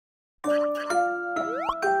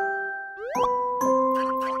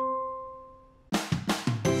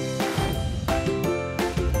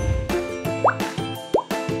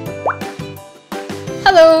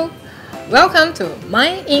Welcome to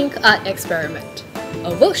My Ink Art Experiment,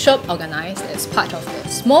 a workshop organised as part of the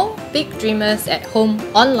Small Big Dreamers at Home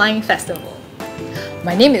online festival.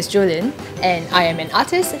 My name is Ju-Lyn and I am an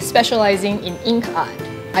artist specialising in ink art.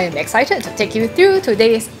 I am excited to take you through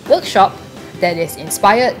today's workshop that is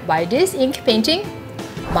inspired by this ink painting,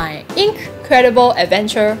 my Incredible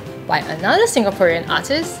Adventure by another Singaporean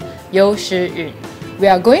artist, Yeo Shih Yun. We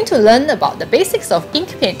are going to learn about the basics of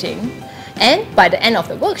ink painting, and by the end of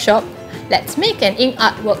the workshop, let's make an ink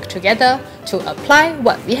artwork together to apply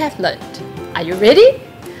what we have learned. Are you ready?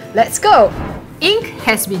 Let's go! Ink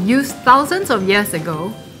has been used thousands of years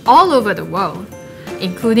ago all over the world,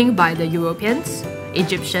 including by the Europeans,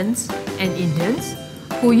 Egyptians, and Indians,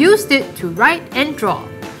 who used it to write and draw.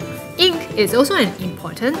 Ink is also an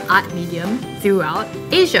important art medium throughout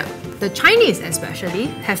Asia. The Chinese especially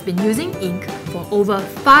have been using ink for over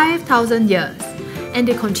 5,000 years, and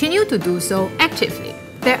they continue to do so actively.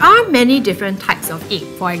 There are many different types of ink,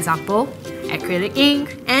 for example, acrylic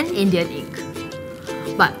ink and Indian ink.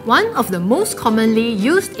 But one of the most commonly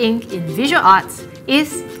used ink in visual arts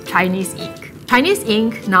is Chinese ink. Chinese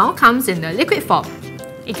ink now comes in the liquid form.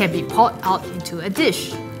 It can be poured out into a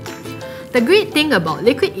dish. The great thing about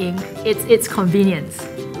liquid ink is its convenience.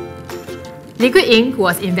 Liquid ink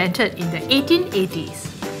was invented in the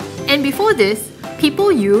 1880s. And before this,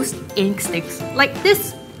 people used ink sticks like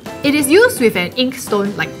this. It is used with an ink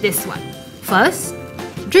stone like this one. First,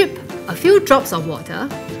 drip a few drops of water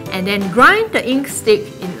and then grind the ink stick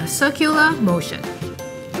in a circular motion.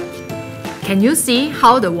 Can you see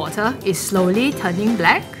how the water is slowly turning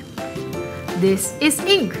black? This is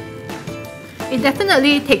ink. It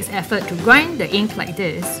definitely takes effort to grind the ink like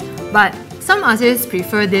this, but some artists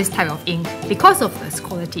prefer this type of ink because of its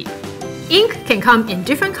quality. Ink can come in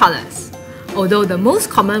different colors, although the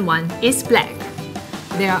most common one is black.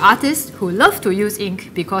 There are artists who love to use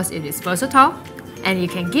ink because it is versatile and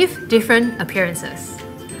it can give different appearances.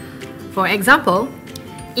 For example,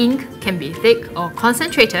 ink can be thick or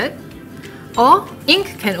concentrated, or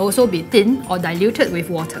ink can also be thin or diluted with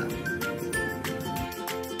water.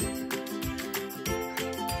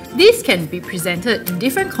 These can be presented in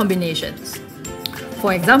different combinations.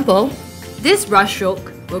 For example, this brush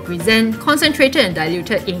stroke will present concentrated and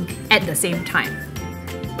diluted ink at the same time.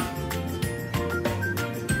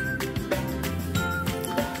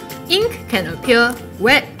 Ink can appear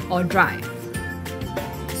wet or dry.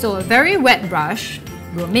 So a very wet brush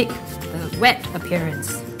will make the wet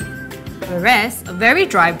appearance, whereas a very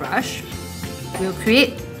dry brush will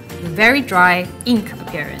create the very dry ink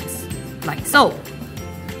appearance, like so.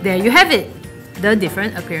 There you have it, the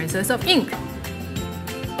different appearances of ink.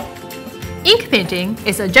 Ink painting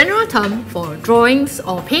is a general term for drawings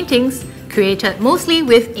or paintings created mostly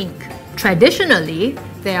with ink. Traditionally,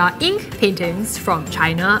 there are ink paintings from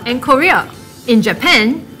China and Korea. In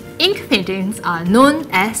Japan, ink paintings are known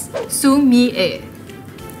as sumi-e.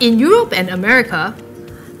 In Europe and America,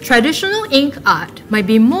 traditional ink art might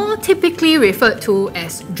be more typically referred to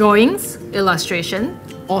as drawings, illustration,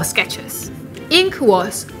 or sketches. Ink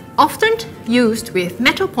was often used with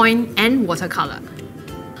metal point and watercolor.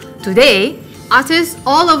 Today, artists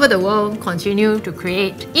all over the world continue to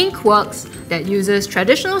create ink works that uses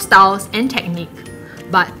traditional styles and technique,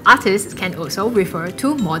 but artists can also refer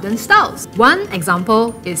to modern styles. One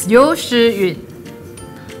example is Yeo Shih Yun.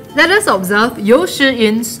 Let us observe Yeo Shih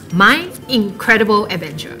Yun's My Incredible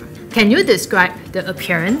Adventure. Can you describe the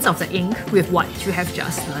appearance of the ink with what you have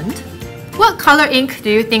just learned? What color ink do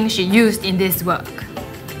you think she used in this work?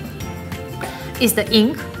 Is the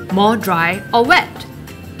ink more dry or wet?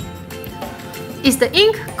 Is the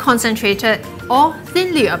ink concentrated or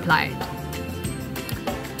thinly applied?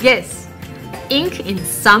 Yes, ink in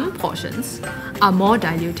some portions are more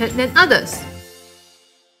diluted than others.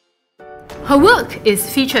 Her work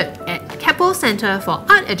is featured at Keppel Centre for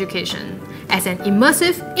Art Education as an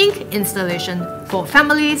immersive ink installation for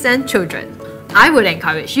families and children. I would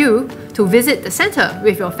encourage you to visit the centre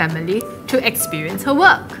with your family to experience her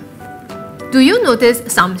work. Do you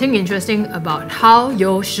notice something interesting about how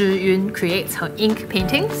Yeo Shih Yun creates her ink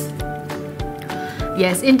paintings?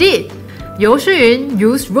 Yes, indeed. Yeo Shih Yun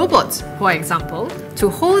used robots, for example, to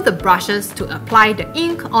hold the brushes to apply the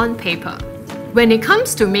ink on paper. When it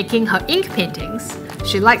comes to making her ink paintings,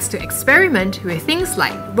 she likes to experiment with things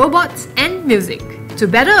like robots and music. To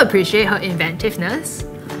better appreciate her inventiveness,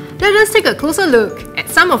 let us take a closer look at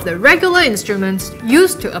some of the regular instruments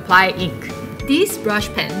used to apply ink. These brush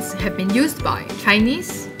pens have been used by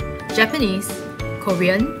Chinese, Japanese,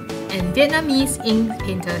 Korean, and Vietnamese ink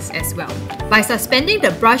painters as well. By suspending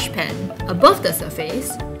the brush pen above the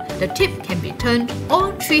surface the tip can be turned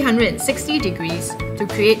all 360 degrees to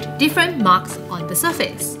create different marks on the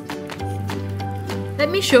surface.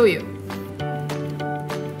 Let me show you.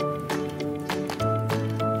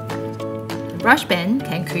 The brush pen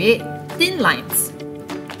can create thin lines.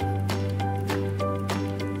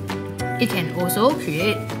 It can also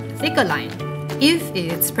create a thicker line if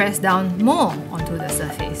it's pressed down more onto the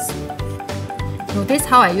surface. Notice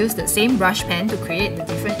how I use the same brush pen to create the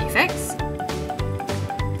different effects?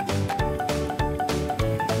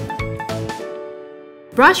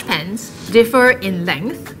 Brush pens differ in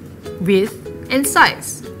length, width, and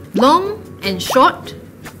size. Long and short,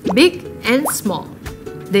 big and small.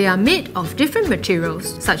 They are made of different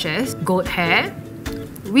materials such as goat hair,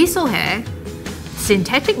 weasel hair,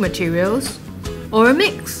 synthetic materials, or a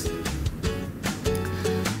mix.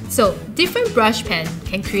 So, different brush pen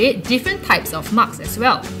can create different types of marks as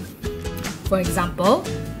well. For example,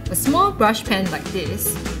 a small brush pen like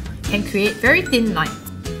this can create very thin lines.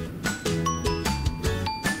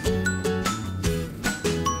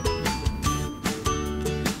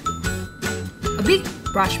 A big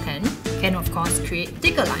brush pen can of course create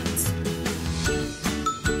thicker lines.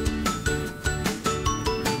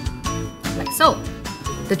 Like so.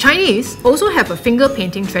 The Chinese also have a finger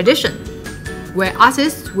painting tradition, where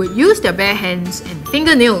artists would use their bare hands and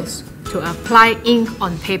fingernails to apply ink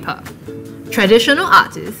on paper. Traditional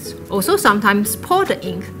artists also sometimes pour the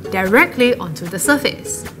ink directly onto the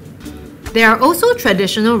surface. There are also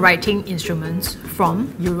traditional writing instruments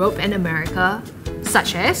from Europe and America,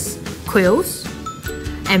 such as quills,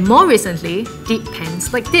 and more recently, deep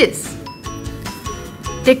pens like this.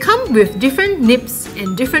 They come with different nibs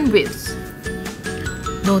and different widths.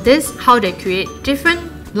 Notice how they create different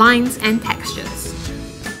lines and textures.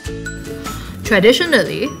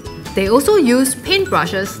 Traditionally, they also use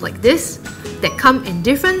paintbrushes like this that come in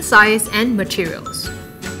different size and materials.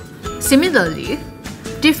 Similarly,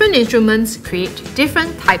 different instruments create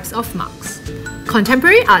different types of marks.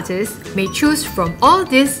 Contemporary artists may choose from all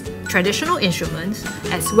these traditional instruments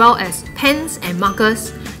as well as pens and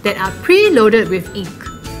markers that are pre-loaded with ink.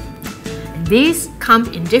 And these come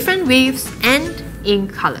in different weaves and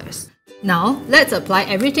ink colors. Now, let's apply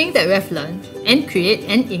everything that we have learned and create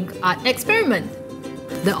an ink art experiment.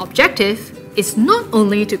 The objective is not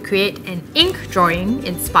only to create an ink drawing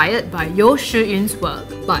inspired by Yeo Shih Yun's work,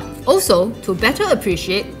 but also to better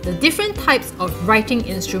appreciate the different types of writing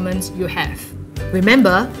instruments you have.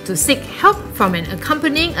 Remember to seek help from an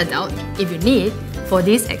accompanying adult if you need for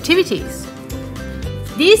these activities.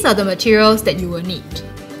 These are the materials that you will need.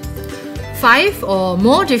 5 or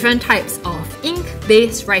more different types of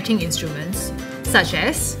ink-based writing instruments, such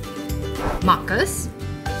as markers,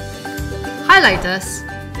 highlighters,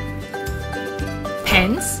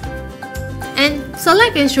 pens, and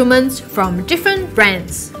select instruments from different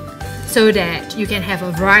brands so that you can have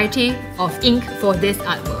a variety of ink for this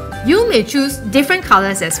artwork. You may choose different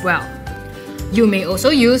colors as well. You may also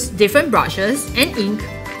use different brushes and ink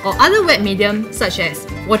or other wet medium such as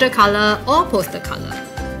watercolor or poster color.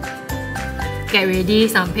 Get ready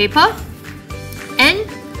some paper and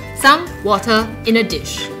some water in a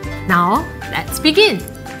dish. Now, let's begin.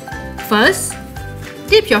 First,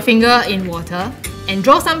 dip your finger in water and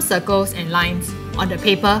draw some circles and lines on the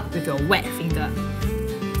paper with your wet finger.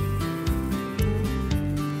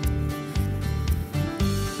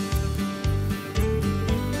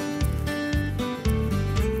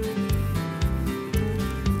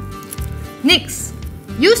 Next,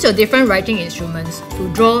 use your different writing instruments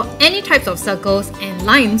to draw any types of circles and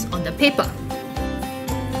lines on the paper.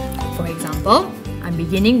 For example, I'm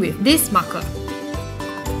beginning with this marker.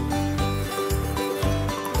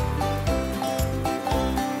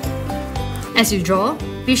 As you draw,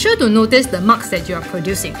 be sure to notice the marks that you are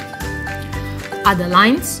producing. Are the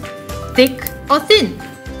lines thick or thin?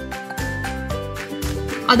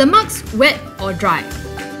 Are the marks wet or dry?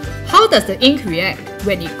 How does the ink react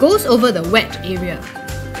when it goes over the wet area?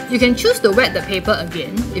 You can choose to wet the paper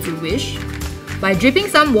again if you wish by dripping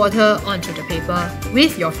some water onto the paper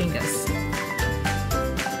with your fingers.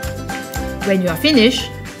 When you are finished,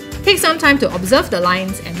 take some time to observe the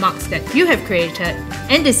lines and marks that you have created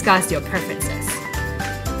and discuss your preferences.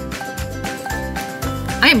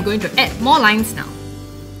 I am going to add more lines now.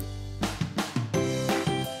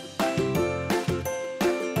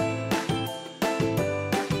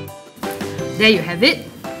 There you have it.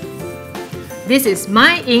 This is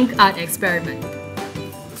my ink art experiment.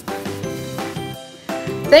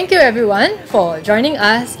 Thank you everyone for joining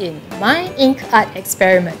us in My Ink Art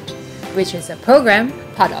Experiment, which is a program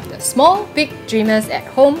part of the Small Big Dreamers at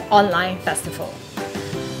Home online festival.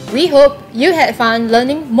 We hope you had fun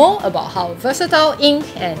learning more about how versatile ink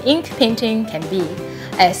and ink painting can be,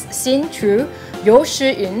 as seen through Yeo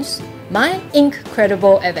Shih Yun's My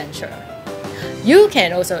Incredible Adventure. You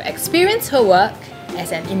can also experience her work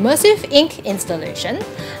as an immersive ink installation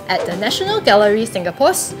at the National Gallery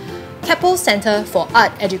Singapore's Keppel Centre for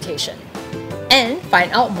Art Education, and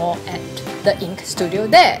find out more at the Ink Studio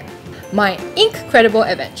there. My Incredible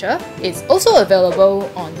Adventure is also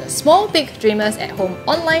available on the Small Big Dreamers at Home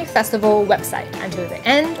online festival website until the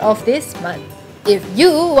end of this month. If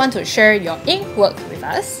you want to share your ink work with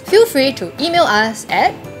us, feel free to email us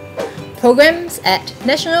at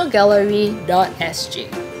programs@nationalgallery.sg.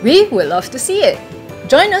 We would love to see it.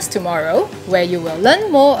 Join us tomorrow, where you will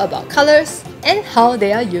learn more about colors and how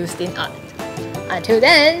they are used in art. Until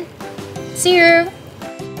then, see you!